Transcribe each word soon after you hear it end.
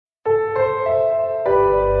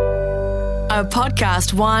A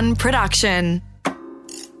Podcast One production.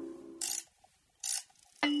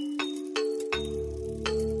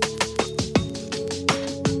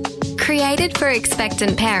 Created for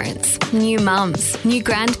expectant parents, new mums, new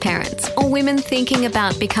grandparents, or women thinking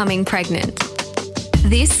about becoming pregnant.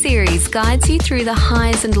 This series guides you through the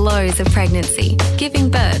highs and lows of pregnancy,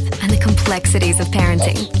 giving birth, and the complexities of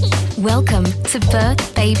parenting. Welcome to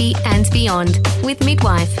Birth, Baby and Beyond with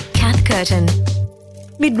Midwife Cath Curtin.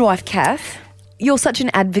 Midwife Cath, you're such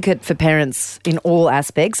an advocate for parents in all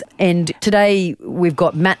aspects, and today we've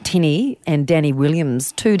got Matt Tinney and Danny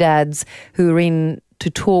Williams, two dads who are in to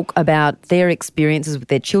talk about their experiences with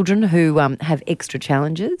their children who have extra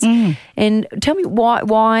challenges. And tell me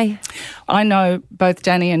why? I know both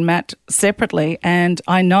Danny and Matt separately, and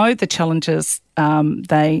I know the challenges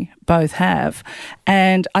they both have.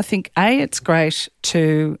 And I think, it's great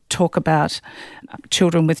to talk about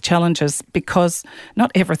children with challenges because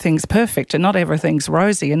not everything's perfect and not everything's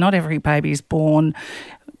rosy and not every baby's born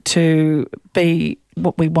to be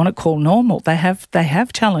what we want to call normal. They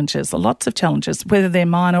have challenges, lots of challenges, whether they're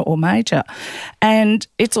minor or major. And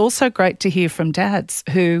it's also great to hear from dads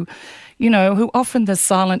who often the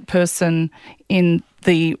silent person in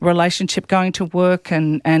the relationship, going to work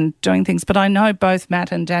and doing things. But I know both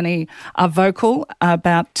Matt and Danny are vocal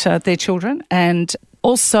about their children and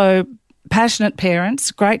also passionate parents,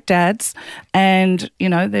 great dads, and,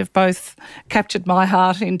 they've both captured my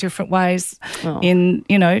heart in different ways in,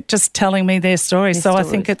 just telling me their stories. I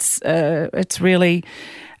think it's really...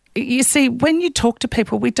 You see, when you talk to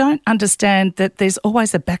people, we don't understand that there's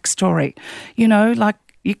always a backstory.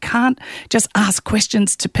 You can't just ask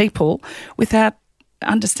questions to people without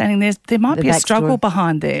understanding there might be a struggle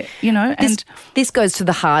behind there, and this goes to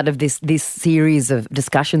the heart of this series of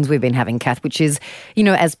discussions we've been having, Cath, which is,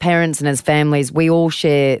 as parents and as families, we all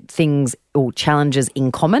share things or challenges in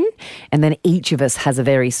common, and then each of us has a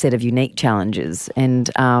very set of unique challenges. And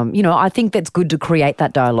I think that's good to create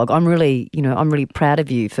that dialogue. I'm really proud of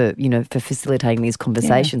you for facilitating these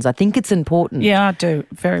conversations. I think it's important. Yeah, I do,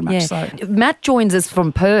 very much so. Matt joins us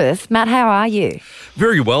from Perth. Matt, how are you?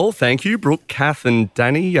 Very well, thank you, Brooke, Cath and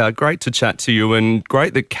Danny. Great to chat to you, and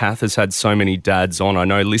great that Cath has had so many dads on. I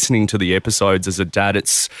know listening to the episodes as a dad,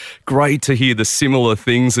 it's great to hear the similar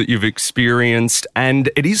things that you've experienced, and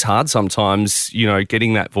it is hard sometimes,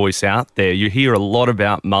 getting that voice out there. You hear a lot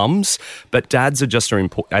about mums, but dads are just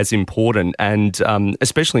as important, and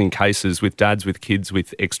especially in cases with dads with kids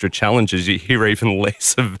with extra challenges, you hear even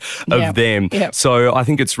less of them. Yep. So I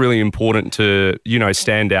think it's really important to,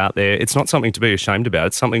 stand out there. It's not something to be ashamed about.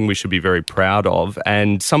 It's something we should be very proud of.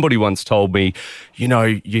 And somebody once told me,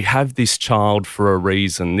 you have this child for a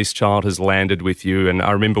reason. This child has landed with you. And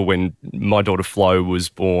I remember when my daughter Flo was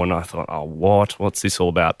born, I thought, what's this all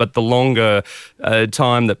about? But the longer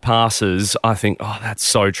time that passes, I think, that's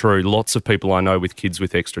so true. Lots of people I know with kids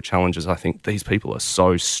with extra challenges, I think these people are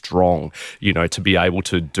so strong, to be able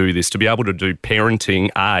to do this, to be able to do parenting,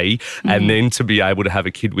 and then to be able to have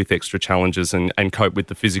a kid with extra challenges and cope with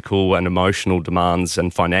the physical and emotional demands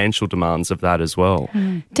and financial demands of that as well.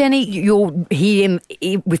 Danny, you're here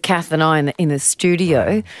with Cath and I in the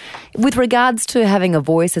studio. With regards to having a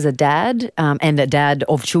voice as a dad and a dad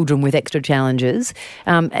of children with extra challenges,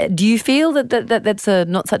 do you feel that's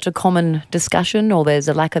not such a common discussion, or there's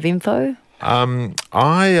a lack of info? I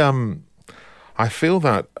feel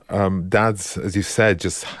that dads, as you said,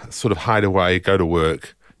 just sort of hide away, go to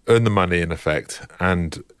work, earn the money in effect,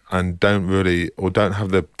 and don't have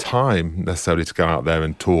the time necessarily to go out there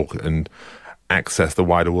and talk and access the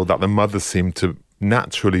wider world that the mothers seem to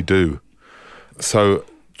naturally do. So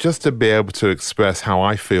just to be able to express how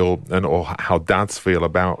I feel or how dads feel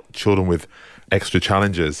about children with extra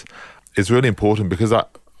challenges is really important, because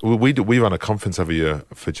we run a conference every year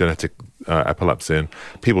for genetic epilepsy, and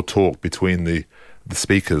people talk between the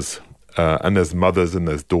speakers, and there's mothers and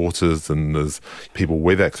there's daughters and there's people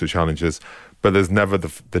with extra challenges, but there's never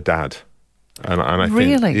the dad. And I think,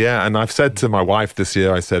 really? And I've said to my wife this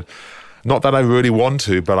year, I said, not that I really want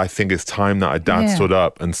to, but I think it's time that a dad stood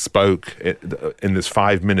up and spoke in this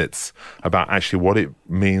 5 minutes about actually what it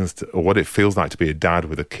means or what it feels like to be a dad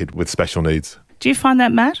with a kid with special needs. Do you find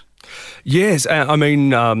that, Matt? Yes, I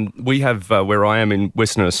mean, we have, where I am in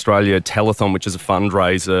Western Australia, Telethon, which is a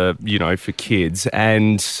fundraiser, for kids.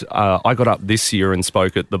 And I got up this year and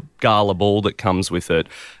spoke at the gala ball that comes with it.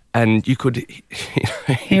 And you could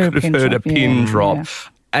have heard a pin drop.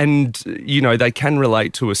 And, they can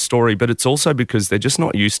relate to a story, but it's also because they're just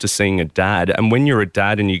not used to seeing a dad. And when you're a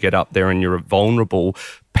dad and you get up there and you're vulnerable,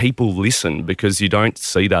 people listen because you don't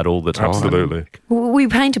see that all the time. Absolutely. We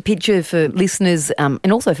paint a picture for listeners and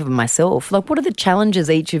also for myself. Like, what are the challenges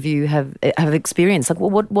each of you have experienced? Like,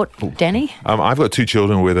 what Danny? I've got 2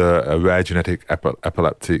 children with a rare genetic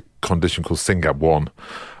epileptic condition called SYNGAP1.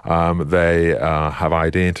 They have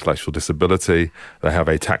ID, intellectual disability. They have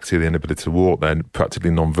ataxia, the inability to walk. They're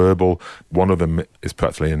practically non-verbal. One of them is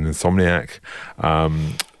practically an insomniac.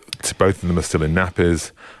 Both of them are still in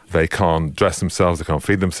nappies. They can't dress themselves. They can't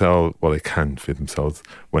feed themselves. Well, they can feed themselves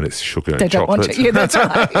when it's sugar and chocolate. They don't want to. Yeah, that's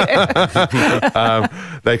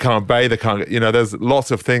right. They can't bathe. They can't. There's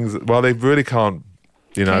lots of things. Well, they really can't.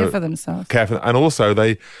 Care for themselves. And also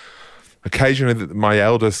they. Occasionally, my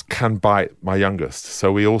eldest can bite my youngest,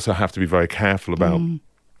 so we also have to be very careful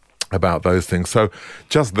about those things. So,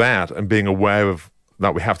 just that and being aware of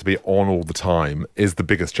that, we have to be on all the time is the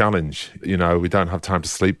biggest challenge. We don't have time to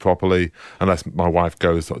sleep properly unless my wife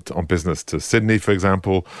goes on business to Sydney, for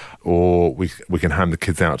example, or we can hand the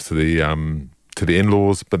kids out to the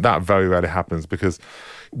in-laws. But that very rarely happens because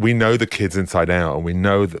we know the kids inside out and we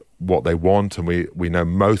know what they want and we know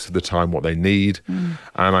most of the time what they need. And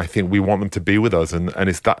I think we want them to be with us. And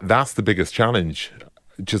it's that's the biggest challenge,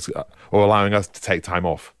 or allowing us to take time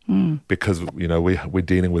off because, we're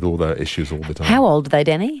dealing with all the issues all the time. How old are they,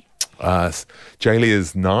 Danny? Jaylee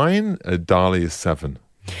is 9, Darlie is 7.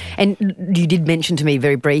 And you did mention to me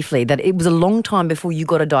very briefly that it was a long time before you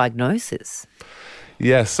got a diagnosis.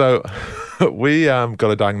 Yeah, so we got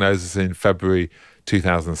a diagnosis in February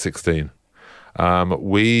 2016.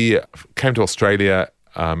 We came to Australia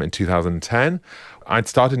in 2010. I'd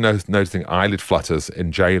started noticing eyelid flutters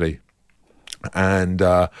in Jaylee. And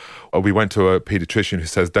we went to a paediatrician who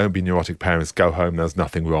says, don't be neurotic parents, go home, there's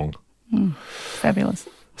nothing wrong. Fabulous.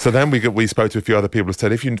 So then we spoke to a few other people who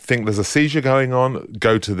said, if you think there's a seizure going on,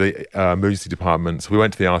 go to the emergency department. So we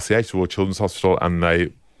went to the RCH, the Royal Children's Hospital, and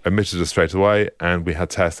they admitted us straight away, and we had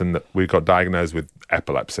tests, and we got diagnosed with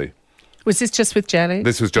epilepsy. Was this just with Jaylee?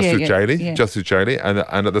 This was just with Jaylee, just with Jaylee.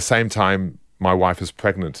 And at the same time, my wife was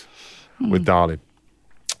pregnant with Darlie.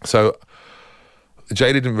 So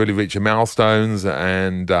Jaylee didn't really reach her milestones,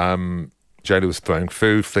 and Jaylee was throwing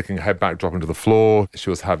food, flicking her head back, dropping to the floor. She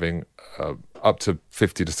was having up to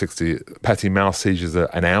 50 to 60 petty mouse seizures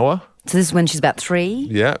an hour. So this is when she's about 3?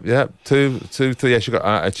 Yeah, 2, 3. Yeah, she got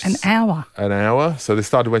an hour. An hour. So this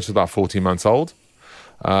started when she was about 14 months old.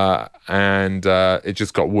 And it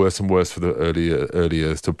just got worse and worse for the early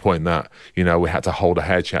years, to the point that, we had to hold her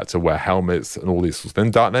head, she had to wear helmets and all these sorts of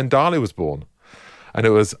things. Then Darlie was born. And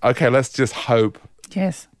it was, okay, let's just hope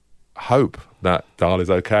that Darlie's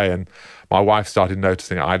okay. And my wife started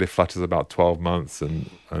noticing eyelid flutters about 12 months, and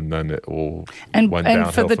then it all went downhill.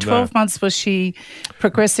 And for the 12 months, was she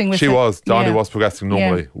progressing with Darlie was progressing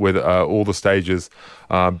normally with all the stages,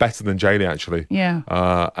 better than Jaylee, actually. Yeah.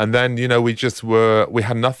 And then, we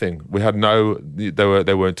had nothing. We had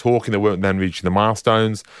they weren't talking, they weren't then reaching the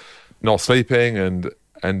milestones, not sleeping, and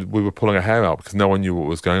we were pulling our hair out because no one knew what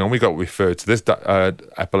was going on. We got referred to this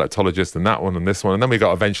epileptologist and that one and this one, and then we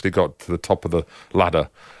eventually got to the top of the ladder.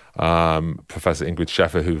 Professor Ingrid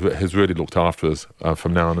Sheffer, who has really looked after us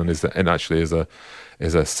from now on, and actually is a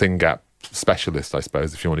SYNGAP specialist, I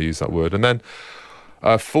suppose, if you want to use that word. And then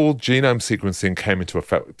full genome sequencing came into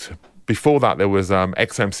effect. Before that, there was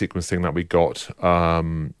exome sequencing that we got,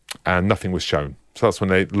 and nothing was shown. So that's when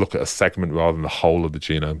they look at a segment rather than the whole of the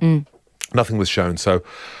genome. Nothing was shown. So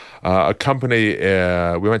a company,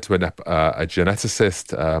 we went to a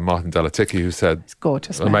geneticist, Martin Delaticki, who said... It's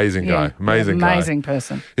gorgeous, amazing guy, amazing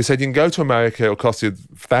person. He said, you can go to America, it'll cost you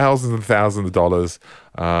thousands and thousands of dollars.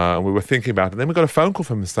 And we were thinking about it. And then we got a phone call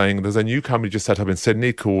from him saying there's a new company just set up in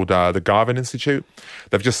Sydney called the Garvan Institute.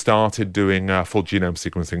 They've just started doing full genome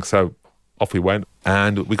sequencing. So off we went,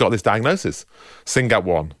 and we got this diagnosis,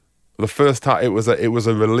 SYNGAP1. The first time, it was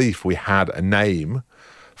a relief we had a name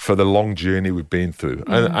for the long journey we've been through.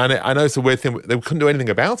 And I know it's a weird thing, they couldn't do anything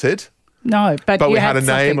about it. No, but we had a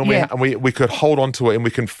name, and we could hold on to it, and we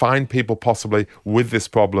can find people possibly with this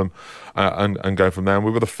problem and go from there. And we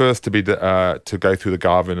were the first to go through the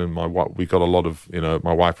Garvan, and we got a lot of,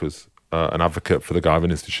 my wife was an advocate for the Garvan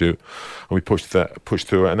Institute, and we pushed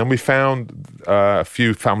through it. And then we found a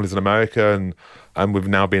few families in America, and we've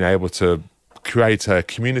now been able to create a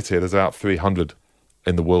community. There's about 300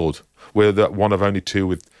 in the world. We're one of only 2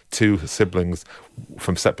 with 2 siblings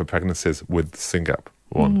from separate pregnancies with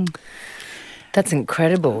SYNGAP1. That's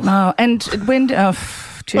incredible. Oh, and when... Oh,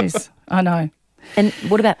 jeez, I know. And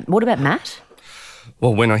what about Matt?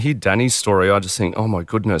 Well, when I hear Danny's story, I just think, oh my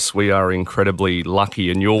goodness, we are incredibly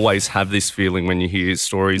lucky. And you always have this feeling when you hear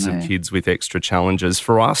stories of kids with extra challenges.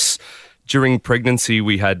 For us, during pregnancy,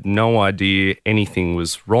 we had no idea anything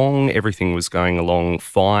was wrong. Everything was going along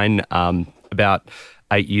fine. About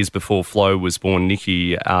 8 years before Flo was born,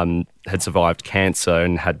 Nikki had survived cancer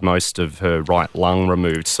and had most of her right lung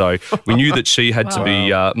removed. So we knew that she had to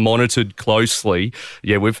be monitored closely.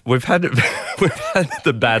 Yeah, we've had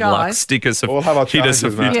the bad luck stick us hit us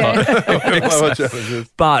a few times.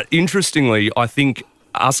 But interestingly, I think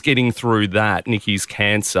us getting through that, Nikki's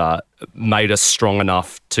cancer, made us strong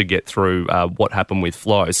enough to get through what happened with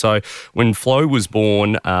Flo. So when Flo was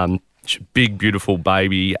born, big, beautiful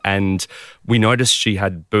baby, and we noticed she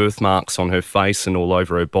had birthmarks on her face and all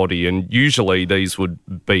over her body, and usually these would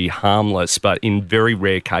be harmless, but in very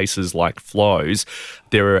rare cases like Flo's,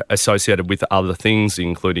 they're associated with other things,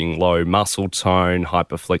 including low muscle tone,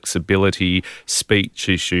 hyperflexibility, speech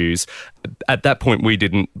issues. At that point, we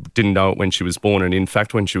didn't know it when she was born, and in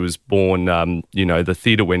fact, when she was born, the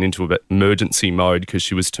theatre went into emergency mode because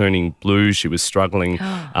she was turning blue, she was struggling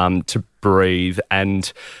to breathe,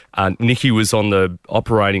 and Nikki was on the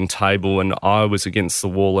operating table and I was against the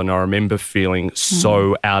wall, and I remember feeling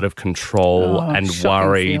so out of control and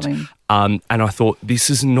worried. And I thought, this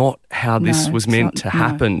is not how this was meant to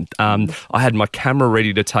happen. I had my camera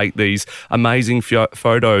ready to take these amazing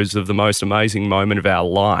photos of the most amazing moment of our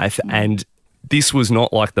life, and this was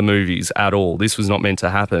not like the movies at all. This was not meant to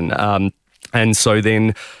happen. And so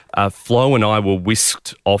then Flo and I were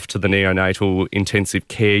whisked off to the neonatal intensive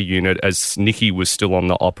care unit as Nikki was still on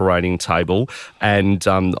the operating table, and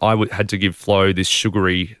I had to give Flo this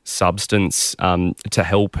sugary substance to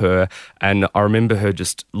help her. And I remember her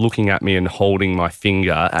just looking at me and holding my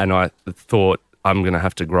finger, and I thought, I'm going to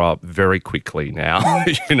have to grow up very quickly now,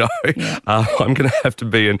 I'm going to have to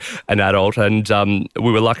be an adult. And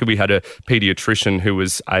we were lucky we had a paediatrician who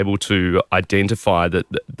was able to identify that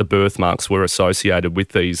the birthmarks were associated with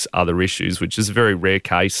these other issues, which is a very rare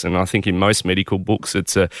case. And I think in most medical books,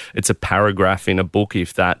 it's a paragraph in a book,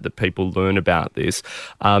 if that people learn about this.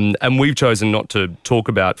 And we've chosen not to talk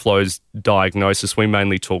about Flo's diagnosis. We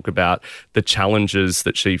mainly talk about the challenges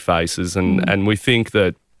that she faces. And we think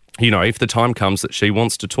that, if the time comes that she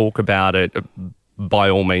wants to talk about it, by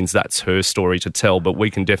all means, that's her story to tell, but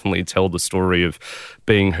we can definitely tell the story of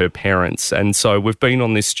being her parents. And so we've been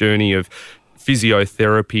on this journey of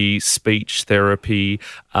physiotherapy, speech therapy,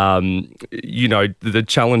 the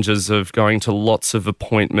challenges of going to lots of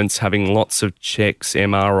appointments, having lots of checks,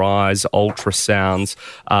 MRIs, ultrasounds.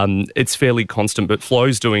 It's fairly constant, but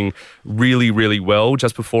Flo's doing really, really well.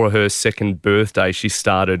 Just before her second birthday, she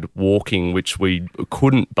started walking, which we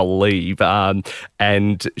couldn't believe.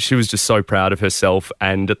 And she was just so proud of herself.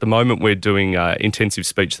 And at the moment, we're doing intensive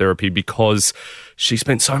speech therapy because she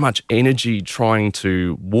spent so much energy trying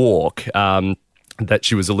to walk that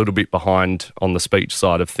she was a little bit behind on the speech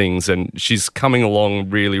side of things, and she's coming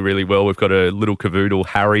along really, really well. We've got a little cavoodle,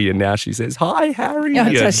 Harry, and now she says, "Hi, Harry."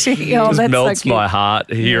 Just melts my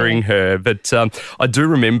heart hearing her. But I do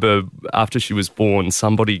remember after she was born,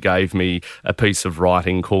 somebody gave me a piece of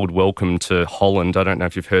writing called Welcome to Holland. I don't know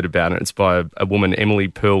if you've heard about it. It's by a woman, Emily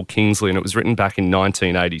Pearl Kingsley, and it was written back in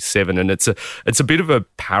 1987. And it's a bit of a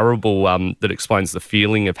parable that explains the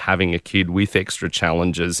feeling of having a kid with extra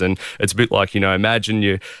challenges. And it's a bit like, imagine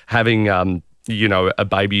you having, a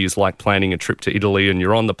baby is like planning a trip to Italy, and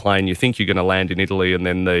you're on the plane, you think you're going to land in Italy, and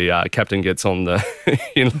then the captain gets on the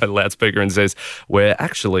loudspeaker and says, "We're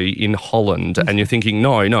actually in Holland." And you're thinking,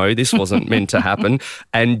 no, this wasn't meant to happen.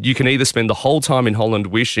 And you can either spend the whole time in Holland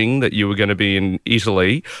wishing that you were going to be in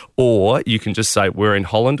Italy, or you can just say, "We're in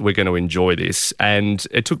Holland, we're going to enjoy this." And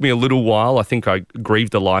it took me a little while. I think I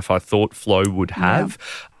grieved the life I thought Flo would have.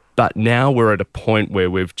 Yeah. But now we're at a point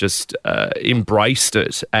where we've just embraced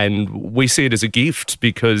it, and we see it as a gift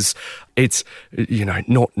because it's,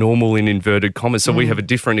 not normal in inverted commas. So we have a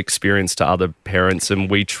different experience to other parents,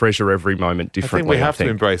 and we treasure every moment differently. I think we have to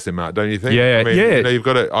embrace it, Matt, don't you think? Yeah, you've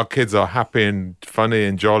got to, our kids are happy and funny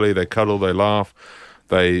and jolly. They cuddle, they laugh.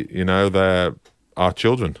 They're our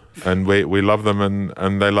children, and we love them,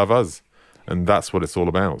 and they love us. And that's what it's all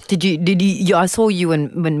about. Did you? I saw you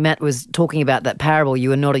when Matt was talking about that parable. You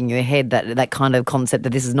were nodding your head that kind of concept that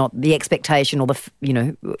this is not the expectation, or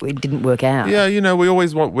it didn't work out. Yeah, we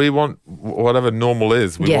always want whatever normal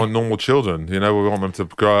is. We want normal children. We want them to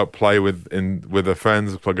grow up, play with their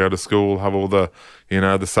friends, go to school, have all the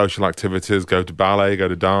the social activities, go to ballet, go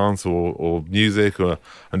to dance or music,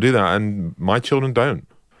 and do that. And my children don't.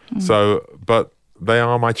 So, but they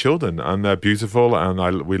are my children, and they're beautiful,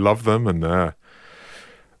 and we love them, and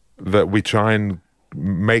that we try and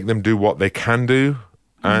make them do what they can do,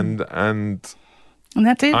 and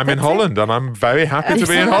that's it. I'm in Holland, and I'm very happy to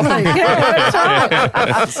be in Holland.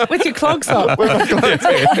 With your clogs on.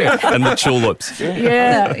 And the tulips.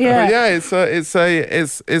 Yeah.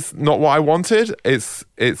 It's not what I wanted. It's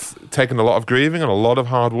taken a lot of grieving and a lot of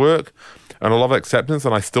hard work and a lot of acceptance,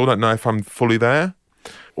 and I still don't know if I'm fully there.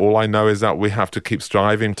 All I know is that we have to keep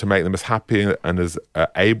striving to make them as happy and as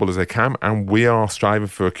able as they can, and we are striving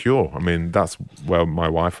for a cure. I mean, that's where my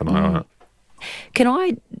wife and I are at. Can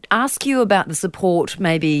I ask you about the support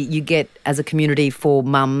maybe you get as a community for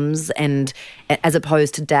mums and as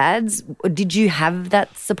opposed to dads? Did you have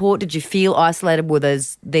that support? Did you feel isolated? Were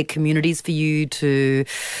there communities for you to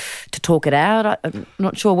talk it out? I'm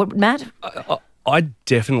not sure. What, Matt? I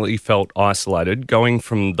definitely felt isolated. Going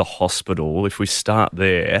from the hospital, if we start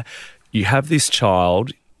there, you have this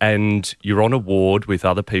child and you're on a ward with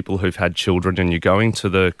other people who've had children, and you're going to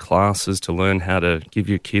the classes to learn how to give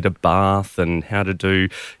your kid a bath and how to do,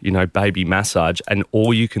 baby massage, and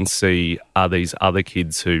all you can see are these other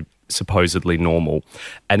kids who supposedly normal.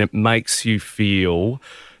 And it makes you feel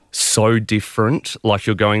so different, like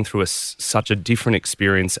you're going through such a different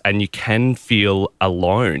experience, and you can feel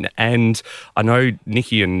alone. And I know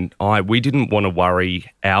Nikki and we didn't want to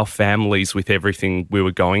worry our families with everything we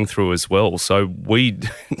were going through as well. So we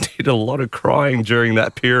did a lot of crying during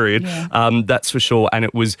that period, that's for sure. And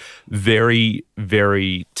it was very,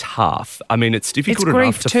 very tough. I mean, it's difficult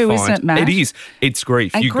enough to too, find. Isn't it, Matt? It is. It's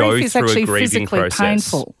grief. And You grief go is through actually a grieving physically process.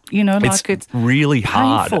 painful. It's really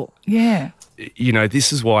hard. Painful. Yeah.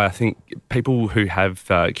 This is why I think people who have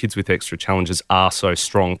kids with extra challenges are so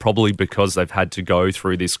strong, probably because they've had to go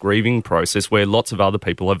through this grieving process where lots of other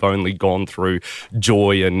people have only gone through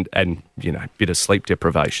joy and a bit of sleep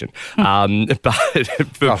deprivation. But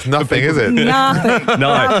that's nothing, is it? Nothing. No.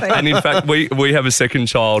 Nothing. And in fact, we have a second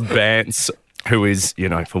child, Vance, who is,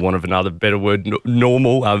 for want of another better word,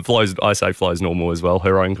 normal. Flo's normal as well,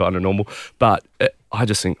 her own kind of normal. But I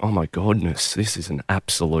just think, oh my goodness, this is an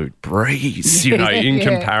absolute breeze, in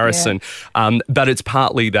comparison. Yeah. But it's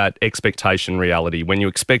partly that expectation reality. When you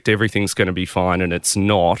expect everything's going to be fine and it's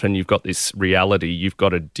not, and you've got this reality, you've got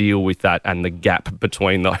to deal with that and the gap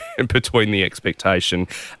between the expectation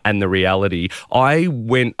and the reality. I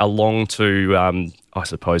went along to I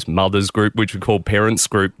suppose, mothers group, which we call parents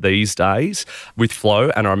group these days, with Flo.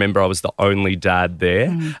 And I remember I was the only dad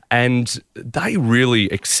there. And they really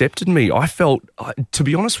accepted me. I felt, to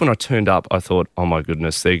be honest, when I turned up, I thought, oh my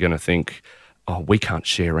goodness, they're going to think, we can't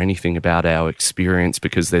share anything about our experience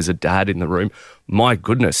because there's a dad in the room. My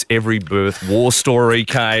goodness, every birth war story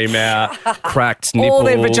came out, cracked nipples. All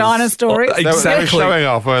their vagina stories. Exactly. They were showing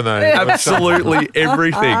off, weren't they? Absolutely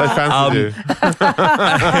everything. They fancied you.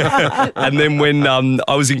 And then when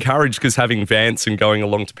I was encouraged, because having Vance and going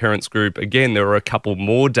along to parents group, again, there were a couple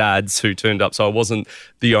more dads who turned up, so I wasn't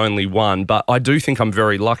the only one. But I do think I'm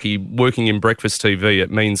very lucky. Working in breakfast TV,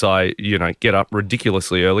 it means I, get up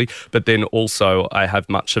ridiculously early, but then also I have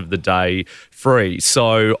much of the day free.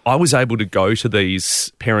 So I was able to go to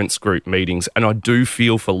these parents group meetings, and I do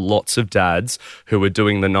feel for lots of dads who are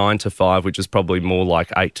doing the 9 to 5, which is probably more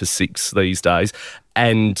like 8 to 6 these days,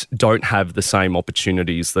 and don't have the same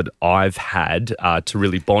opportunities that I've had to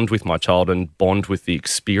really bond with my child and bond with the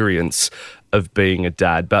experience of being a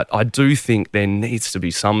dad. But I do think there needs to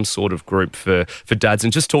be some sort of group for dads.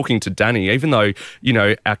 And just talking to Danny, even though,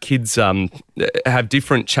 our kids have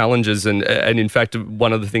different challenges, and in fact,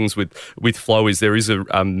 one of the things with Flo is there is a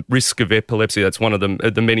risk of epilepsy. That's one of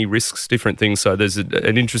the many risks, different things. So there's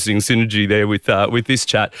an interesting synergy there with this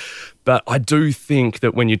chat. But I do think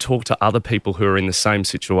that when you talk to other people who are in the same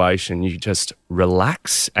situation, you just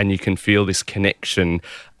relax and you can feel this connection.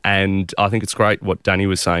 And I think it's great what Danny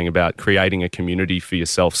was saying about creating a community for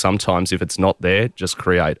yourself. Sometimes if it's not there, just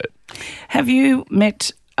create it. Have you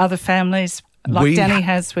met other families like Danny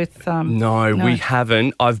has with... No, we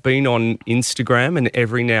haven't. I've been on Instagram, and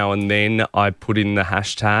every now and then I put in the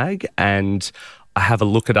hashtag and I have a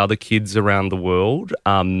look at other kids around the world,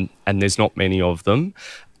 and there's not many of them.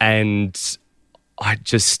 And I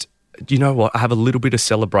just... you know what? I have a little bit of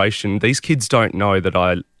celebration. These kids don't know that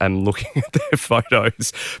I am looking at their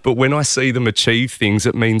photos, but when I see them achieve things,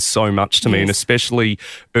 it means so much to me. And especially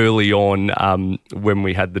early on, when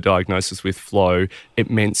we had the diagnosis with Flo, it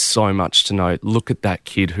meant so much to know, look at that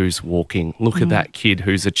kid who's walking, look at that kid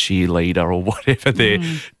who's a cheerleader or whatever they're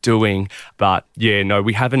doing. But yeah, no,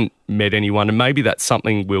 we haven't met anyone, and maybe that's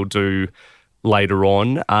something we'll do later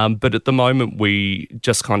on. But at the moment, we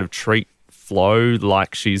just kind of treat Flo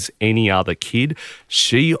like she's any other kid.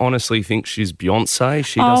 She honestly thinks she's Beyonce.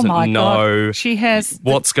 She doesn't know she has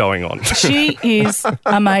what's going on. She is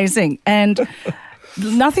amazing. And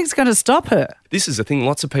nothing's going to stop her. This is the thing.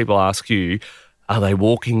 Lots of people ask you, are they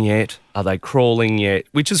walking yet? Are they crawling yet?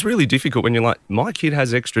 Which is really difficult when you're like, my kid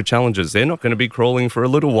has extra challenges. They're not going to be crawling for a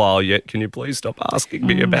little while yet. Can you please stop asking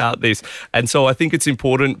me about this? And so I think it's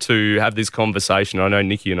important to have this conversation. I know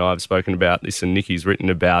Nikki and I have spoken about this, and Nikki's written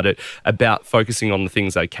about it, about focusing on the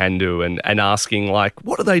things they can do and asking, like,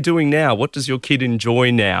 what are they doing now? What does your kid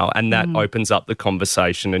enjoy now? And that opens up the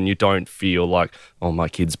conversation, and you don't feel like, oh, my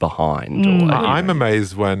kid's behind. I'm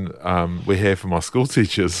amazed when we hear from our school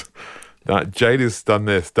teachers that Jade has done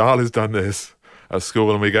this, Darla's done this at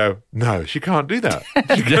school, and we go, no, she can't do that.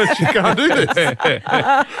 She can't do this.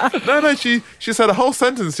 No, she said a whole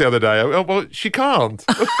sentence the other day. Oh, well, she can't.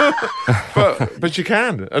 but she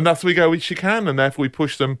can. And that's we go, she can. And therefore we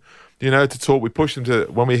push them, to talk. We push them to,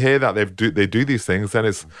 when we hear that they do these things, then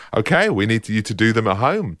it's, okay, we need you to do them at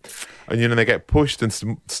home. And, they get pushed and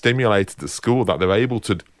stimulated at school that they're able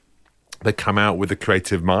to, they come out with a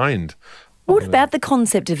creative mind. What about the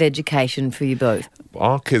concept of education for you both?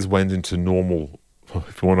 Our kids went into normal,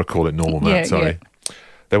 if you want to call it normal, Matt, sorry. Yeah.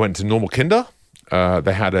 They went to normal kinder.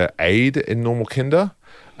 They had an aide in normal kinder.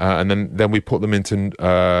 And then we put them into,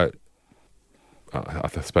 I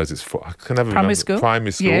suppose it's, I can never remember.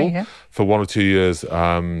 Primary school for 1 or 2 years.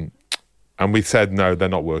 And we said, no, they're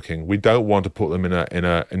not working. We don't want to put them in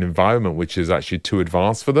an environment which is actually too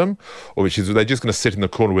advanced for them, or which is they're just going to sit in the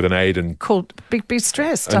corner with an aide and be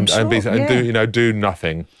stressed. I'm sure, and do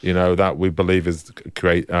nothing. That we believe is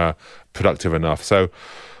productive enough. So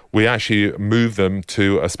we actually moved them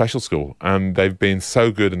to a special school, and they've been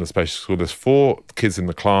so good in the special school. There's 4 kids in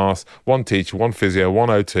the class, 1 teacher, 1 physio, 1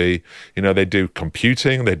 OT. They do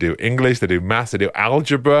computing, they do English, they do maths, they do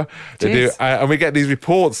algebra, they do, and we get these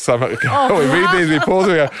reports. We read these reports,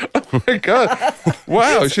 and we go, oh my God,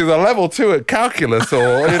 wow, she's a level 2 at calculus,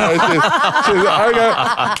 or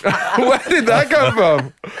I go, where did that come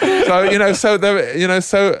from?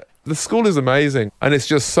 So the school is amazing, and it's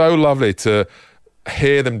just so lovely to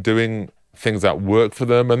hear them doing things that work for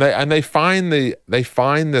them, and they find the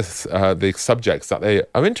subjects that they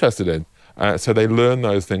are interested in, so they learn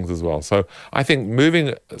those things as well. So I think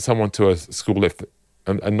moving someone to a school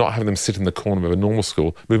and not having them sit in the corner of a normal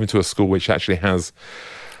school, moving to a school which actually has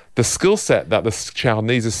the skill set that the child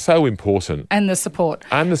needs is so important, and the support.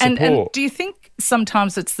 And do you think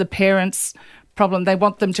sometimes it's the parents' problem? They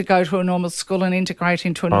want them to go to a normal school and integrate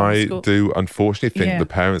into a normal school. I do unfortunately think the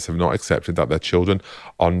parents have not accepted that their children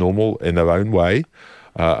are normal in their own way,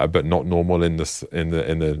 but not normal in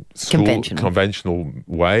the school conventional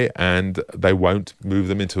way, and they won't move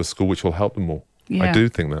them into a school which will help them more. Yeah. I do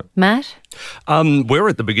think that. Matt? We're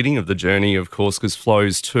at the beginning of the journey, of course, because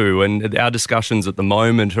Flo's 2, and our discussions at the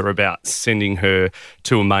moment are about sending her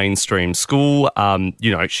to a mainstream school.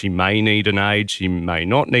 She may need an aide, she may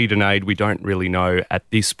not need an aide. We don't really know at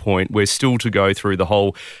this point. We're still to go through the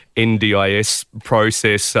whole NDIS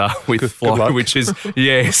process with Flo, which is,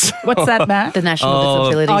 yes. What's that, Matt? The National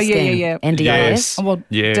Disability Scheme. Yeah. NDIS. Yes. Well,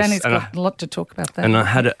 Danny's got a lot to talk about that. And I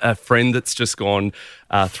had a friend that's just gone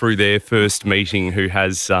through their first meeting who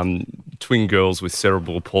has twin girls with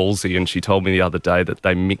cerebral palsy, and she told me the other day that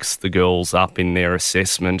they mixed the girls up in their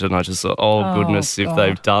assessment, and I just thought, goodness, if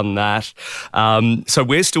they've done that. So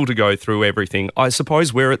we're still to go through everything. I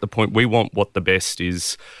suppose we're at the point we want what the best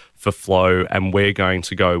is for Flo, and we're going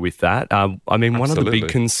to go with that. One of the big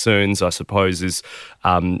concerns, I suppose, is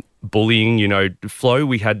bullying. Flo,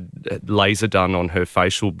 we had laser done on her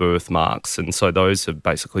facial birthmarks, and so those have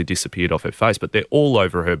basically disappeared off her face, but they're all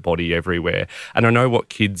over her body everywhere. And I know what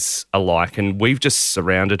kids are like, and we've just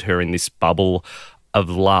surrounded her in this bubble of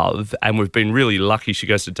love, and we've been really lucky. She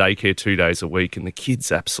goes to daycare 2 days a week, and the kids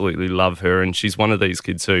absolutely love her, and she's one of these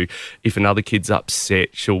kids who, if another kid's upset,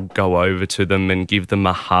 she'll go over to them and give them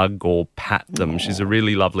a hug or pat them. She's a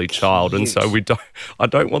really lovely child, and so I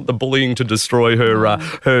don't want the bullying to destroy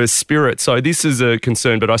her spirit. So this is a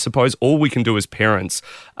concern, but I suppose all we can do as parents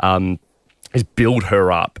is build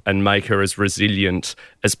her up and make her as resilient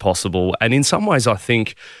as possible. And in some ways, I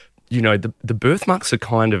think the birthmarks are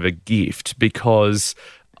kind of a gift, because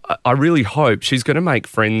I really hope she's going to make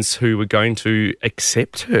friends who are going to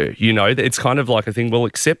accept her. It's kind of like a thing, well,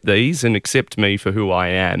 accept these and accept me for who I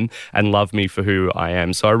am and love me for who I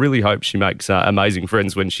am. So I really hope she makes amazing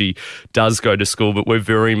friends when she does go to school, but we're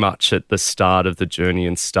very much at the start of the journey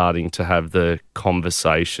and starting to have the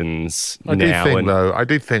conversations now. I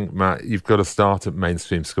do think, Matt, you've got to start at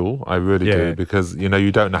mainstream school. I really do, because,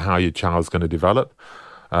 you don't know how your child's going to develop.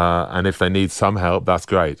 And if they need some help, that's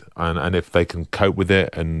great. And if they can cope with it,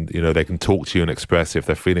 and they can talk to you and express if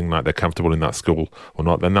they're feeling like they're comfortable in that school or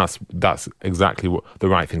not, then that's exactly the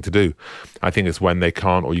right thing to do. I think it's when they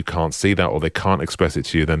can't, or you can't see that, or they can't express it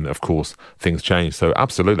to you, then of course things change. So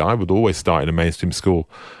absolutely, I would always start in a mainstream school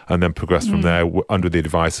and then progress from there under the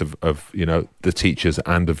advice of the teachers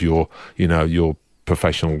and of your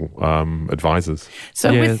professional advisors.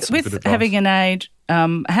 So with having an aide,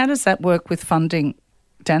 how does that work with funding?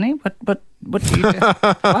 Danny, what do you do?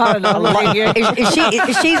 I don't know.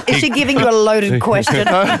 Is she giving you a loaded question?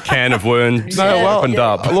 Can of worms opened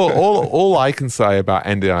up. Look, all I can say about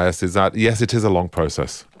NDIS is that yes, it is a long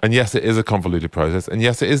process, and yes, it is a convoluted process, and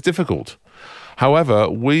yes, it is difficult. However,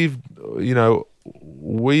 we've had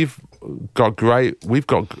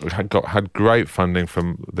great funding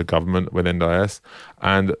from the government with NDIS,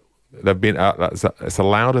 and it's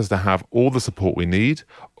allowed us to have all the support we need,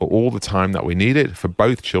 all the time that we need it for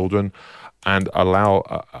both children, and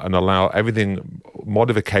allow everything,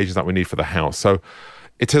 modifications that we need for the house. So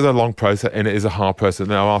it is a long process, and it is a hard process.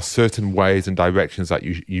 There are certain ways and directions that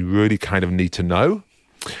you really kind of need to know,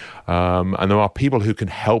 and there are people who can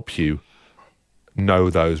help you know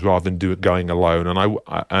those rather than do it going alone. And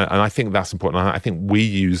I think that's important. I think we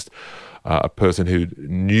used a person who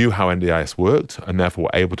knew how NDIS worked and therefore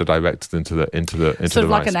were able to direct us into the sort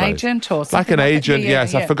of right like an space. Agent or something. Like an agent,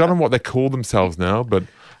 yes. Yeah. I've forgotten what they call themselves now, but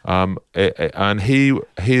and he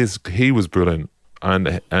was brilliant,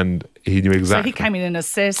 and he knew exactly. So he came in and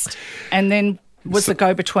assessed, and then was the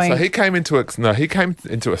go-between. So he came into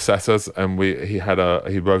assessors, and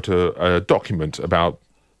he wrote a document about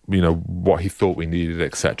what he thought we needed,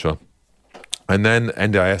 etc. And then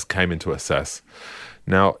NDIS came in to assess.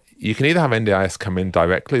 Now, you can either have NDIS come in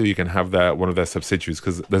directly, or you can have one of their subsidiaries,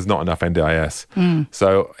 because there's not enough NDIS.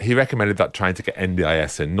 So he recommended that trying to get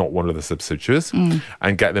NDIS in, not one of the subsidiaries,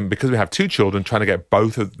 and get them, because we have two children, trying to get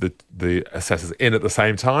both of the assessors in at the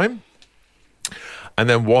same time. And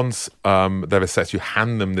then once they've assessed, you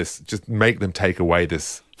hand them this, just make them take away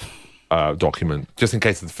this document, just in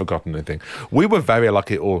case they've forgotten anything. We were very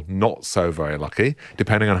lucky, or not so very lucky,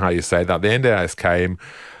 depending on how you say that. The NDIS came.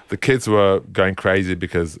 The kids were going crazy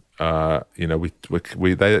because they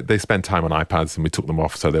spent time on iPads, and we took them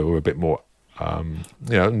off, so they were a bit more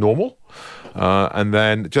normal. And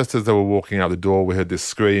then just as they were walking out the door, we heard this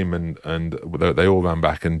scream, and they all ran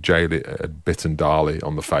back, and Jay had bitten Darley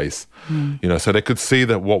on the face. So they could see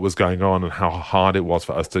that what was going on and how hard it was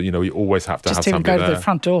for us to, we always have to just have somebody there. Just even go to the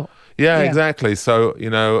front door. Yeah, exactly. So,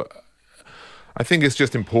 I think it's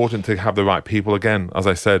just important to have the right people. Again, as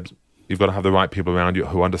I said, you've got to have the right people around you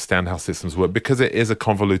who understand how systems work, because it is a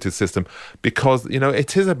convoluted system, because,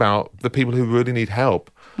 it is about the people who really need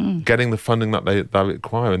help getting the funding that they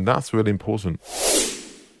require, and that's really important.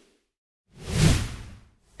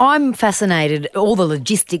 I'm fascinated, all the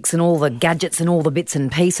logistics and all the gadgets and all the bits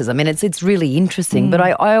and pieces. I mean, it's really interesting, but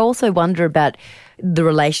I also wonder about the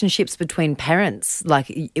relationships between parents,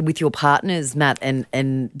 like with your partners, Matt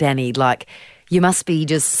and Danny. Like, you must be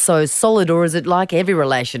just so solid, or is it like every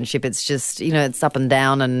relationship? It's just, it's up and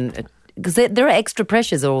down, and because there are extra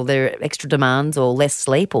pressures, or there are extra demands, or less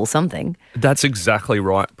sleep or something. That's exactly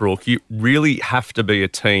right, Brooke. You really have to be a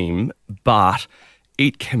team, but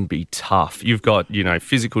it can be tough. You've got,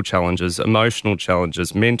 physical challenges, emotional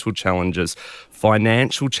challenges, mental challenges,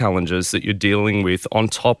 financial challenges that you're dealing with on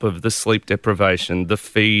top of the sleep deprivation, the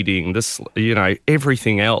feeding,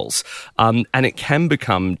 everything else. And it can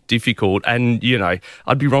become difficult. And,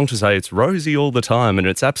 I'd be wrong to say it's rosy all the time, and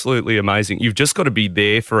it's absolutely amazing. You've just got to be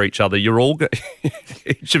there for each other. You're all,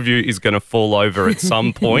 each of you is going to fall over at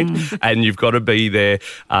some point, and you've got to be there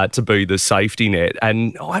to be the safety net.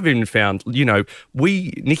 And I've even found,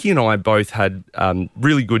 Nikki and I both had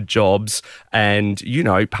really good jobs, and,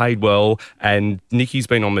 paid well, and Nikki's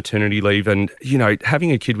been on maternity leave, and,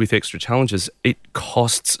 having a kid with extra challenges, it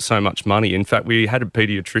costs so much money. In fact, we had a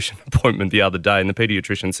paediatrician appointment the other day, and the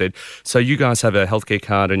paediatrician said, so you guys have a healthcare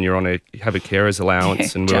card and you're have a carer's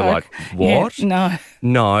allowance? And we were like, what? Yeah,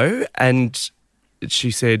 No. And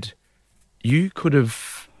she said, you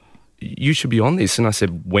should be on this. And I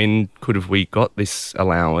said, when could have we got this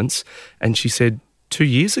allowance? And she said, 2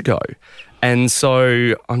 years ago. And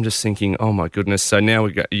so I'm just thinking, oh my goodness. So now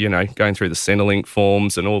we're going through the Centrelink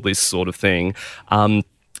forms and all this sort of thing.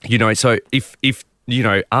 So if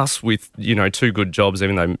us with, two good jobs,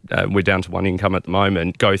 even though we're down to one income at the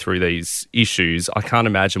moment, go through these issues. I can't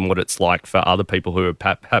imagine what it's like for other people who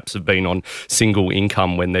perhaps have been on single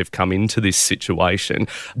income when they've come into this situation.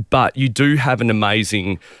 But you do have an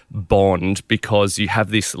amazing bond because you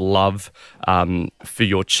have this love for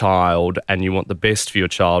your child and you want the best for your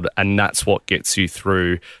child, and that's what gets you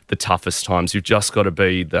through the toughest times. You've just got to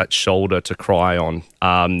be that shoulder to cry on.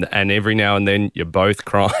 And every now and then you're both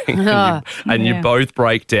crying and you both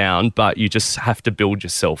break down, but you just have to build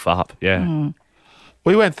yourself up. Yeah. Mm.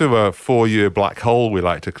 We went through a 4-year black hole, we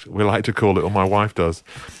like to call it, or my wife does.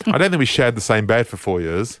 I don't think we shared the same bed for 4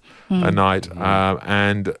 years a night.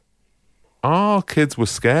 And our kids were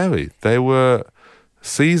scary. They were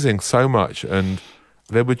seizing so much, and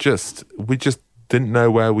we just didn't know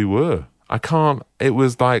where we were. It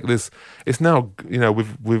was like this. It's now,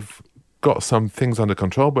 we've got some things under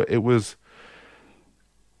control, but it was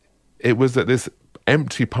at this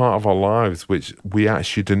empty part of our lives which we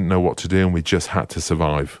actually didn't know what to do, and we just had to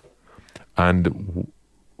survive. And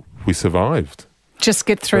we survived. Just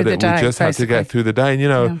get through the day. We just had to get through the day.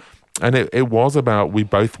 And, and it was about, we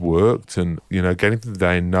both worked and, getting through the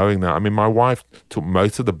day and knowing that. I mean, my wife took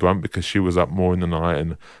most of the brunt because she was up more in the night,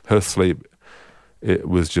 and her sleep, it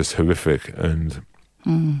was just horrific. And,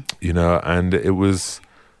 and it was,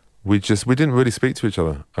 we didn't really speak to each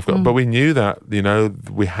other. But we knew that,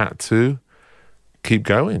 we had to keep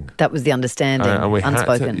going. That was the understanding, and we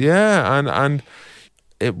unspoken. And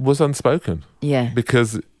it was unspoken. Yeah.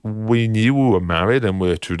 Because we knew we were married, and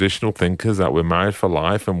we're traditional thinkers, that we're married for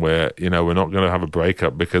life, and we're not going to have a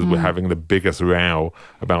breakup because we're having the biggest row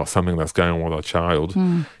about something that's going on with our child.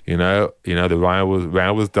 The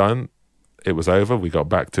row was done. It was over. We got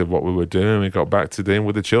back to what we were doing. We got back to dealing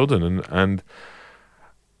with the children, and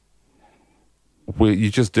you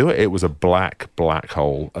just do it. It was a black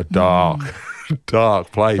hole, a dark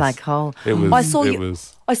place. Black hole. It was.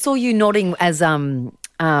 I saw you nodding as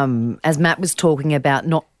Matt was talking about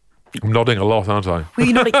not. I'm nodding a lot, aren't I? Were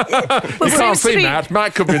you nodding? You can't see Matt.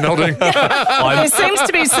 Matt could be nodding. There seems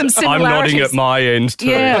to be some similarities. I'm nodding at my end too.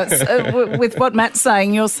 Yes, with what Matt's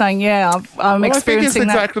saying, you're saying, I'm experiencing I think it's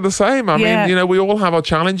exactly the same. I mean, we all have our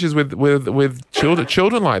challenges with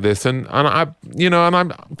children like this, and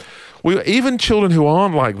even children who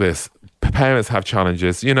aren't like this. Parents have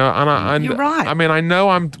challenges, and you're right. I mean, I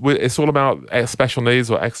know it's all about special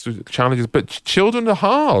needs or extra challenges, but children are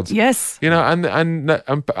hard. Yes. And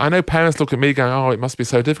I know parents look at me going, "Oh, it must be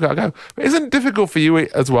so difficult." I go, "Isn't it difficult for you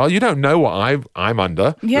as well? You don't know what I'm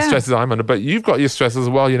under, the stresses I'm under, but you've got your stresses as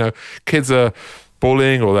well. Kids are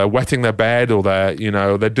bullying, or they're wetting their bed, or they're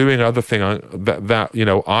doing other things that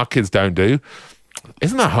our kids don't do."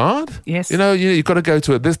 Isn't that hard? Yes. You've got to go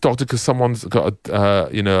to this doctor because someone's got a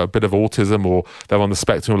bit of autism, or they're on the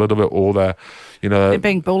spectrum a little bit, or they're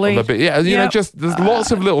being bullied. Just there's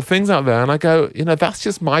lots of little things out there, and I go, that's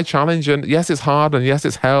just my challenge, and yes, it's hard, and yes,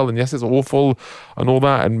 it's hell, and yes, it's awful, and all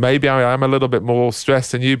that, and maybe I am a little bit more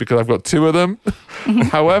stressed than you because I've got 2 of them.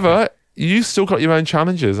 However, you still got your own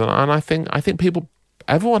challenges, and I think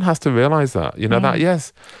everyone has to realize that, that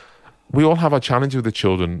yes, we all have our challenges with the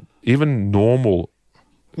children, even normal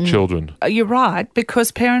children. You're right,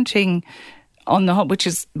 because parenting on the whole, which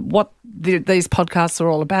is what these podcasts are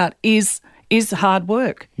all about, is hard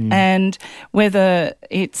work. And whether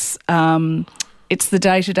it's the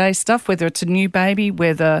day-to-day stuff, whether it's a new baby,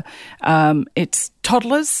 whether it's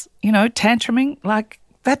toddlers, tantruming, like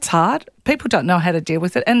that's hard. People don't know how to deal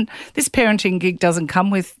with it. And this parenting gig doesn't come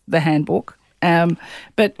with the handbook.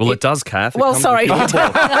 But it does, Kath. Well, sorry. Well,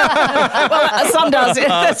 some does.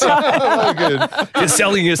 That's right. Oh, good. You're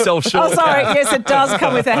selling yourself short. Oh, sorry. Yes, it does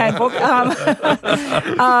come with a handbook.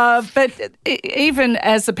 But even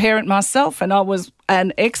as a parent myself, and I was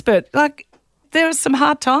an expert, there are some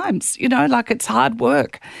hard times, it's hard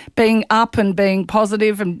work, being up and being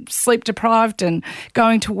positive and sleep deprived and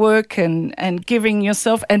going to work and giving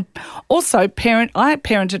yourself. And also I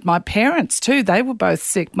parented my parents too. They were both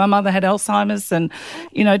sick. My mother had Alzheimer's, and,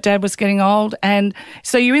 Dad was getting old. And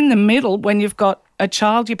so you're in the middle when you've got a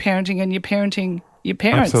child you're parenting and you're parenting your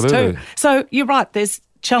parents Absolutely. too. So you're right, there's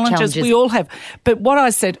challenges we all have. But what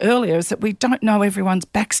I said earlier is that we don't know everyone's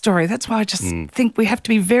backstory. That's why I just think we have to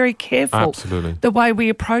be very careful Absolutely. the way we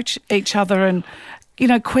approach each other and,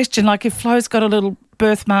 question, like if Flo's got a little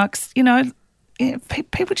birthmarks,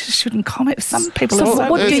 people just shouldn't comment. Some people are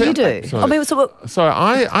so... What do you do?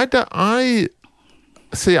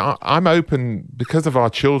 I'm open because of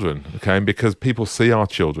our children, okay, and because people see our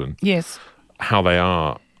children, yes, how they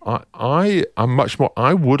are. I'm much more...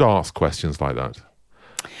 I would ask questions like that.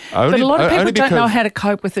 But a lot of people don't know how to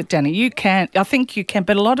cope with it, Danny. You can. I think you can,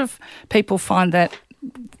 but a lot of people find that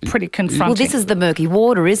pretty confronting. Well, this is the murky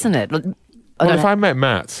water, isn't it? Well, if I met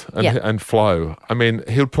Matt and Flo, I mean,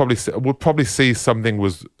 would probably see something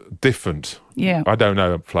was different. Yeah. I don't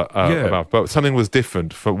know about, but something was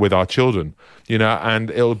different with our children, and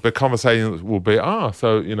the conversation will be,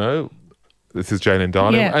 so, this is Jane and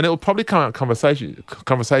Darling. Yeah. And it'll probably come out conversation,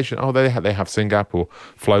 they have SYNGAP, or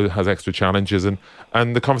Flo has extra challenges, and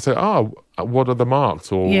the conversation, what are the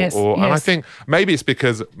marks? Yes. And I think maybe it's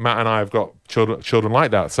because Matt and I have got children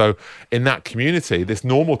like that. So in that community, it's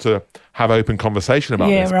normal to have open conversation about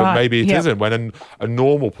this, but maybe it isn't. When a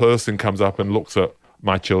normal person comes up and looks at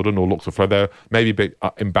my children or looks at Flo, they're maybe a bit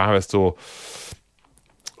embarrassed or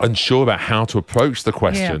unsure about how to approach the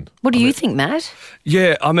question. Yeah. What do you think, Matt?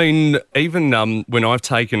 Yeah, I mean, even when I've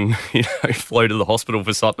taken, Flo to the hospital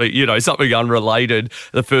for something, something unrelated,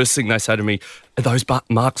 the first thing they say to me, are those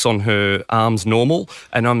marks on her arms normal?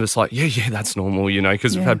 And I'm just like, yeah, that's normal,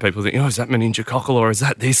 because we've had people think, is that meningococcal or is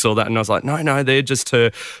that this or that? And I was like, no, they're just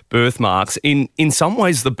her birthmarks. In some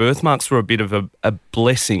ways, the birthmarks were a bit of a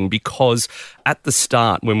blessing, because at the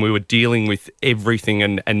start, when we were dealing with everything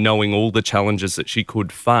and knowing all the challenges that she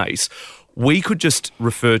could face, we could just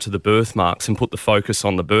refer to the birthmarks and put the focus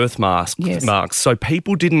on the birthmarks. So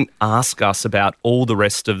people didn't ask us about all the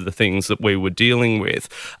rest of the things that we were dealing with,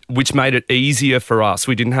 which made it easier for us.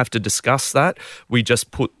 We didn't have to discuss that. We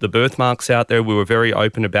just put the birthmarks out there. We were very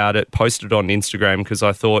open about it, posted on Instagram, because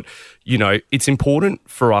I thought, it's important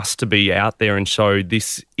for us to be out there and show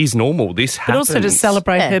this is normal. This happens. But also to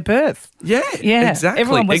celebrate her birth. Yeah, exactly.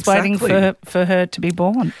 Everyone was waiting for her to be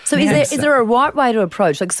born. So is there a right way to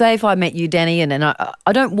approach? Like, say if I met you, Danny, and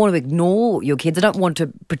I don't want to ignore your kids. I don't want to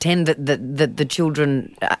pretend that the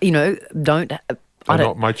children, don't.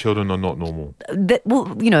 My children are not normal.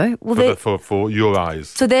 For your eyes.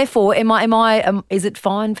 So therefore, is it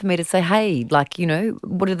fine for me to say, hey,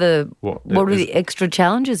 what are the extra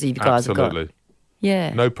challenges you guys have got? Absolutely.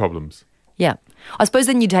 Yeah. No problems. Yeah. I suppose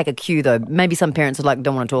then you take a cue, though. Maybe some parents are like,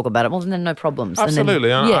 don't want to talk about it. Well, then no problems.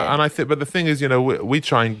 Absolutely. And I think, but the thing is, we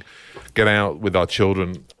try and get out with our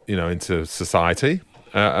children, into society.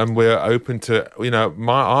 And we're open to,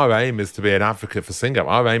 our aim is to be an advocate for SYNGAP.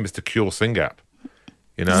 Our aim is to cure SYNGAP.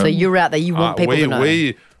 So you're out there, you want people to know.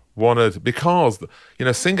 We wanted, because,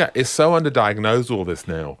 SYNGAP is so underdiagnosed, all this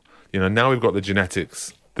now. Now we've got the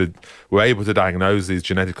genetics, we're able to diagnose these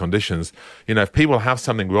genetic conditions. If people have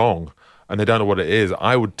something wrong and they don't know what it is,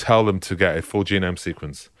 I would tell them to get a full genome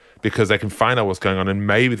sequence, because they can find out what's going on, and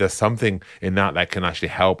maybe there's something in that can actually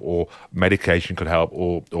help, or medication could help,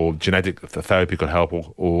 or genetic therapy could help,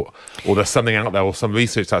 or there's something out there, or some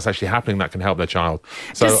research that's actually happening that can help their child.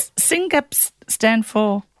 So, does SYNGAP stand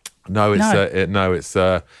for? No, SYNGAP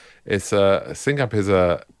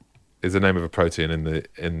is the name of a protein in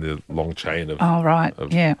the long chain of. Oh right,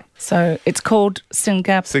 So it's called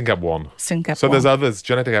SYNGAP. SYNGAP1. SYNGAP1. So there's others,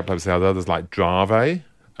 genetic epilepsy has others like Dravet,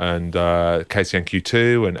 and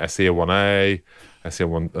KCNQ2 and SEA1A,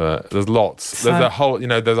 SEA1. There's lots. There's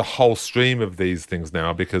a whole stream of these things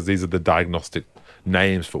now, because these are the diagnostic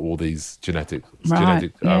names for all these genetic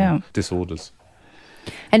disorders.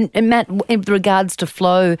 And Matt, in regards to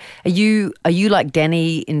Flo, are you like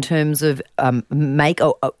Danny in terms of make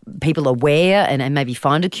people aware and maybe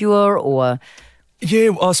find a cure, or? Yeah,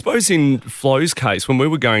 well, I suppose in Flo's case, when we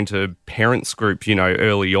were going to parents group,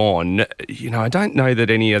 early on, I don't know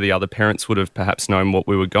that any of the other parents would have perhaps known what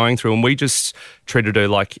we were going through, and we just treated her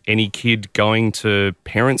like any kid going to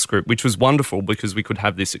parents group, which was wonderful because we could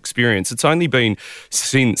have this experience. It's only been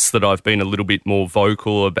since that I've been a little bit more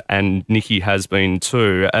vocal, and Nikki has been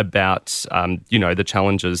too, about, the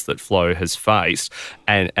challenges that Flo has faced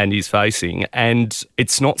and is facing. And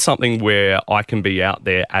it's not something where I can be out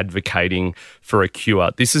there advocating for a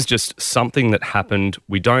cure. This is just something that happened.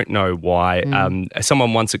 We don't know why.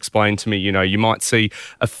 Someone once explained to me, you might see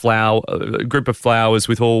a group of flowers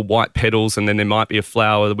with all white petals, and then there might be a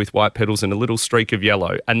flower with white petals and a little streak of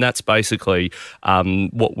yellow. And that's basically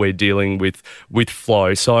what we're dealing with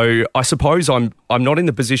Flo. So I suppose I'm not in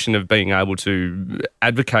the position of being able to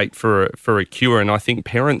advocate for a cure. And I think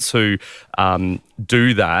parents who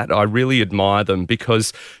do that, I really admire them,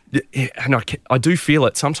 because, and I do feel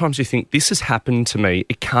it, sometimes you think, this has happened to me,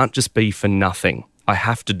 it can't just be for nothing. I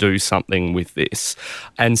have to do something with this.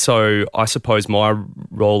 And so I suppose my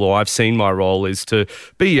role, or I've seen my role, is to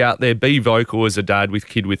be out there, be vocal as a dad with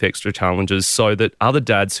kid with extra challenges, so that other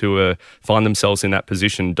dads who find themselves in that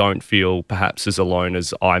position don't feel perhaps as alone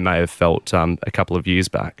as I may have felt a couple of years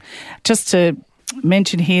back. Just to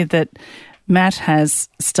mention here that Matt has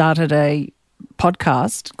started a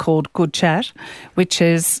podcast called Good Chat, which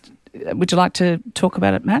is, would you like to talk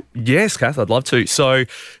about it, Matt? Yes, Kath, I'd love to. So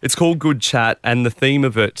it's called Good Chat, and the theme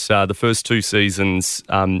of it, the first 2 seasons,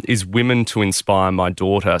 is Women to Inspire My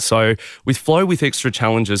Daughter. So with Flow with Extra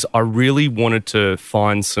Challenges, I really wanted to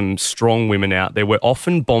find some strong women out there. We're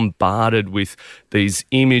often bombarded with these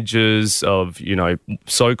images of,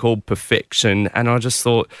 so-called perfection, and I just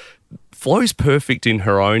thought, Flo's perfect in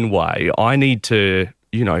her own way. I need to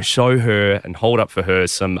show her and hold up for her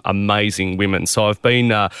some amazing women. So I've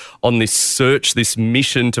been on this search, this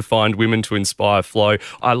mission to find women to inspire Flo.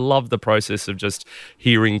 I love the process of just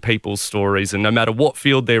hearing people's stories, and no matter what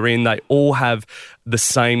field they're in, they all have the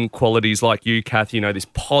same qualities like you, Kath, this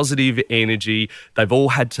positive energy. They've all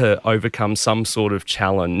had to overcome some sort of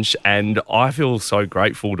challenge, and I feel so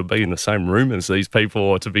grateful to be in the same room as these people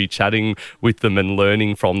or to be chatting with them and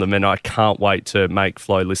learning from them, and I can't wait to make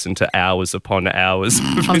Flo listen to hours upon hours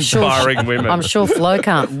of inspiring women. I'm sure Flo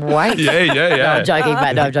can't wait. Yeah. No, I'm joking,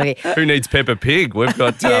 mate. No, I'm joking. Who needs Peppa Pig? We've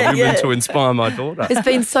got women to inspire my daughter. It's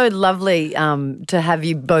been so lovely to have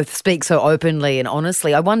you both speak so openly and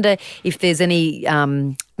honestly. I wonder if there's any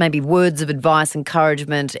maybe words of advice,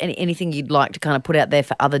 encouragement, anything you'd like to kind of put out there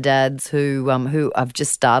for other dads who have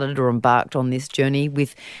just started or embarked on this journey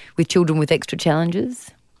with children with extra challenges.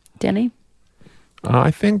 Danny?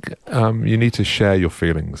 I think you need to share your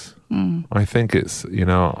feelings. I think it's,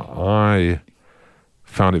 I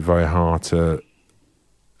found it very hard to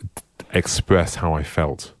express how I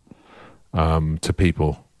felt to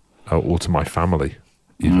people or to my family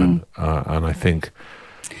even. And I think,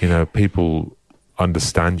 people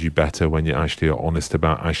understand you better when you actually are honest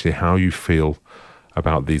about actually how you feel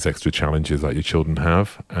about these extra challenges that your children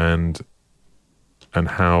have and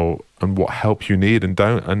what help you need,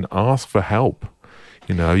 and ask for help.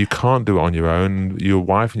 You can't do it on your own. Your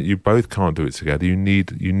wife and you both can't do it together. You need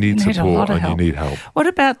support and you need help. What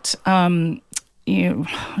about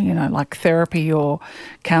like therapy or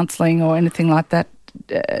counselling or anything like that?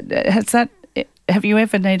 Have you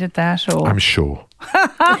ever needed that? Or I'm sure.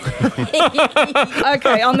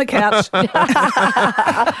 Okay, on the couch.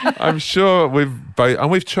 I'm sure we've both,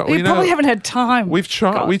 and we've tried. You probably haven't had time. We've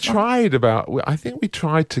tried. God. We tried I think we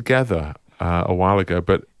tried together a while ago,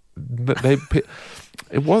 but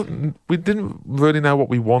it wasn't. We didn't really know what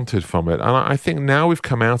we wanted from it, and I think now we've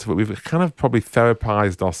come out of it. We've kind of probably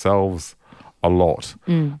therapized ourselves a lot,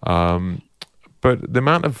 but the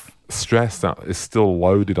amount of stress that is still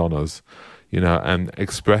loaded on us, and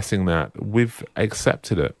expressing that, we've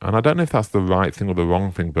accepted it. And I don't know if that's the right thing or the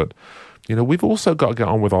wrong thing, but, we've also got to get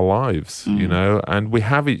on with our lives, and we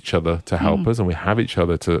have each other to help us, and we have each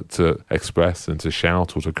other to express and to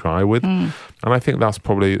shout or to cry with. And I think that's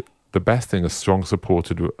probably the best thing, a strong,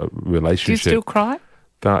 supported relationship. Do you still cry?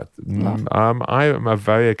 I am a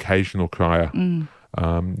very occasional crier.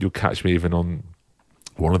 You'll catch me even on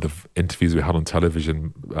one of the interviews we had on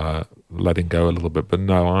television, letting go a little bit. But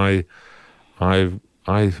no, I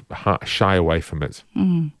shy away from it.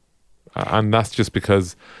 And that's just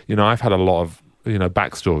because, I've had a lot of,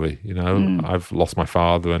 backstory. I've lost my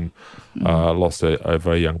father and lost a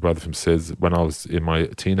very young brother from SIDS when I was in my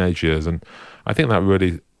teenage years. And I think that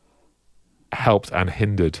really helped and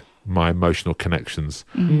hindered my emotional connections.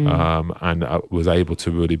 And I was able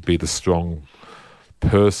to really be the strong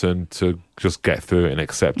person to just get through it and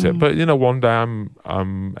accept it. But, one day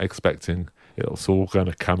I'm expecting it's all going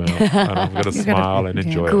to come out and I'm going to smile and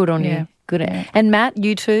enjoy it. Good on you. Good. And Matt,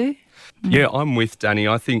 you too? Yeah, I'm with Danny.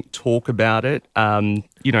 I think talk about it.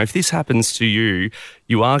 If this happens to you,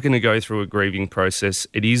 you are going to go through a grieving process.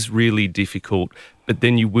 It is really difficult, but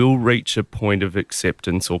then you will reach a point of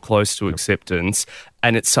acceptance or close to acceptance,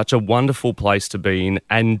 and it's such a wonderful place to be in.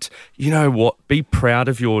 And you know what? Be proud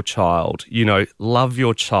of your child. Love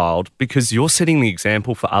your child, because you're setting the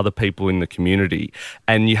example for other people in the community.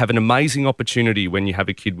 And you have an amazing opportunity when you have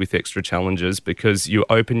a kid with extra challenges, because you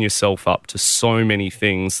open yourself up to so many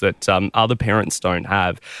things that other parents don't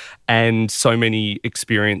have, and so many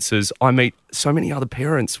experiences. I meet so many other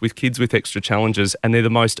parents with kids with extra challenges, and they're the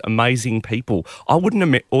most amazing people. I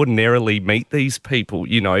wouldn't ordinarily meet these people,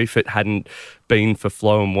 if it hadn't been for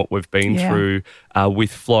Flo and what we've been through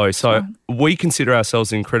with Flo. So we consider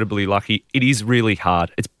ourselves incredibly lucky. It is really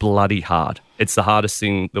hard. It's bloody hard. It's the hardest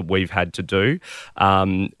thing that we've had to do.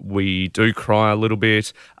 We do cry a little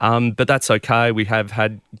bit, but that's okay. We have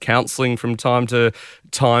had counselling from time to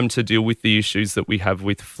time to deal with the issues that we have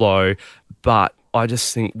with Flo, but I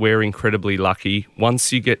just think we're incredibly lucky.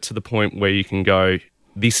 Once you get to the point where you can go,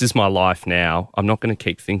 this is my life now, I'm not going to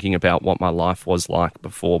keep thinking about what my life was like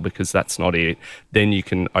before, because that's not it. Then you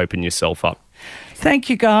can open yourself up. Thank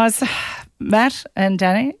you, guys. Matt and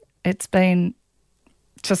Danny, it's been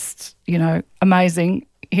just, amazing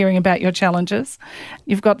hearing about your challenges.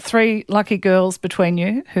 You've got 3 lucky girls between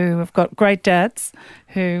you who have got great dads,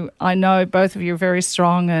 who I know both of you are very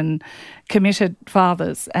strong and committed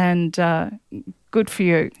fathers, and good for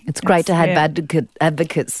you. It's great to have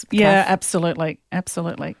advocates. Yeah, Kath.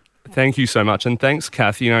 absolutely. Thank you so much. And thanks,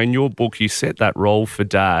 Kath. In your book, you set that role for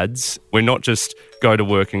dads. We're not just go to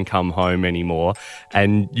work and come home anymore.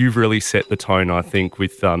 And you've really set the tone, I think,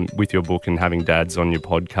 with your book and having dads on your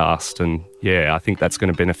podcast. And, I think that's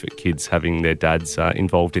going to benefit kids having their dads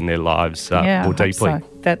involved in their lives more deeply. So.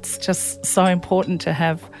 That's just so important to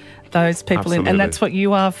have those people in. And that's what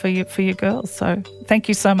you are for your girls. So thank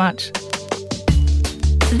you so much.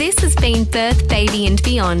 This has been Birth, Baby and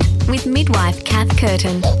Beyond with Midwife Cath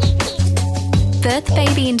Curtin. Birth,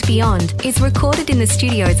 Baby and Beyond is recorded in the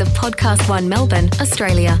studios of Podcast One Melbourne,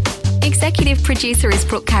 Australia. Executive producer is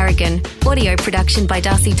Brooke Carrigan, audio production by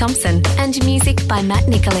Darcy Thompson, and music by Matt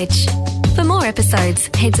Nikolic. For more episodes,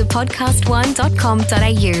 head to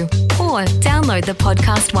podcastone.com.au or download the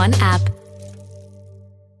Podcast One app.